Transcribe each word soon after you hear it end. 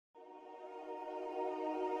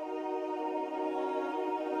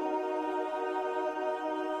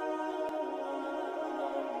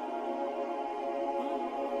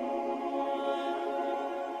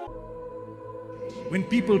when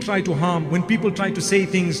people try to harm, when people try to say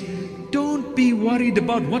things, don't be worried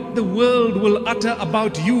about what the world will utter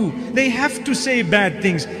about you. They have to say bad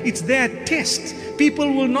things. It's their test.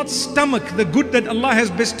 People will not stomach the good that Allah has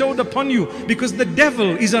bestowed upon you because the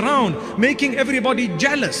devil is around making everybody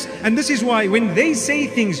jealous. And this is why when they say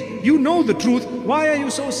things, you know the truth. Why are you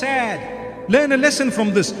so sad? Learn a lesson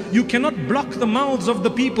from this. You cannot block the mouths of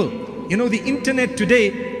the people. You know, the internet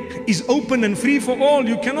today is open and free for all.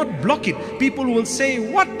 You cannot block it. People will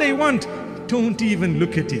say what they want. Don't even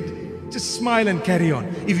look at it. Just smile and carry on.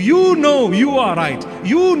 If you know you are right,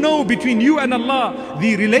 you know between you and Allah,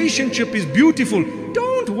 the relationship is beautiful.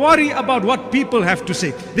 Don't worry about what people have to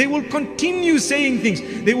say. They will continue saying things.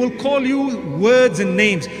 They will call you words and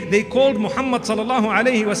names. They called Muhammad sallallahu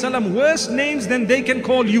alayhi wasallam worse names than they can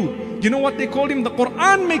call you. You know what they called him? The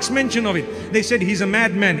Quran makes mention of it. They said he's a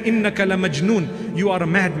madman. Innaka la majnoon. You are a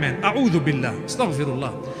madman. A'udhu billah.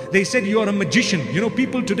 Astaghfirullah. They said you are a magician. You know,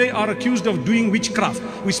 people today are accused of doing witchcraft.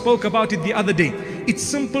 We spoke about it the other day. It's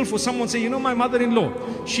simple for someone to say, you know, my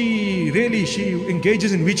mother-in-law, she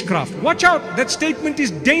engages in witchcraft. Watch out. That statement is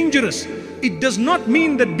dangerous. It does not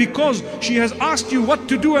mean that because she has asked you what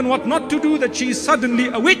to do and what not to do, that she is suddenly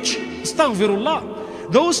a witch.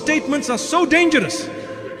 Astaghfirullah. Those statements are so dangerous.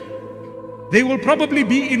 They will probably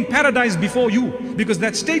be in paradise before you, because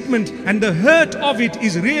that statement and the hurt of it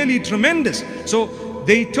is really tremendous. So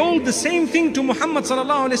they told the same thing to Muhammad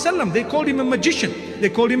sallallahu alaihi wasallam. They called him a magician. They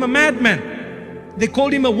called him a madman. They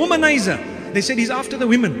called him a womanizer. They said he's after the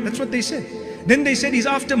women. That's what they said. Then they said he's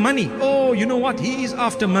after money. Oh, you know what? He is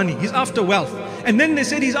after money. He's after wealth. And then they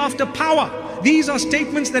said he's after power. These are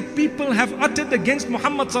statements that people have uttered against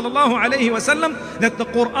Muhammad sallallahu alayhi wasallam, that the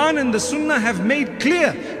Quran and the Sunnah have made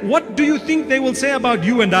clear. What do you think they will say about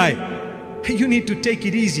you and I? You need to take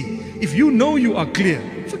it easy. If you know you are clear,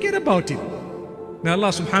 forget about it. May Allah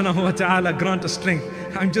subhanahu wa ta'ala grant us strength.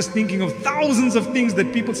 I'm just thinking of thousands of things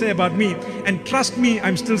that people say about me, and trust me,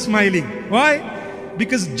 I'm still smiling. Why?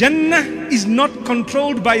 Because Jannah is not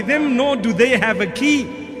controlled by them, nor do they have a key.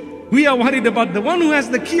 We are worried about the one who has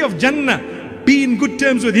the key of Jannah. Be in good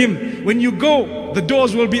terms with him. When you go, the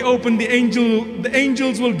doors will be open. The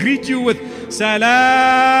angels will greet you with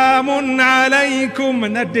Salamun alaykum,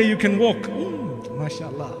 and that day you can walk.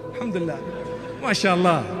 MashaAllah, alhamdulillah,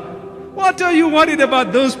 MashaAllah. What are you worried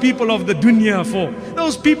about those people of the dunya for?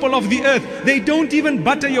 Those people of the earth, they don't even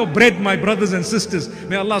butter your bread, my brothers and sisters.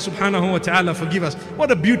 May Allah subhanahu wa ta'ala forgive us.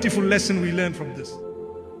 What a beautiful lesson we learn from this.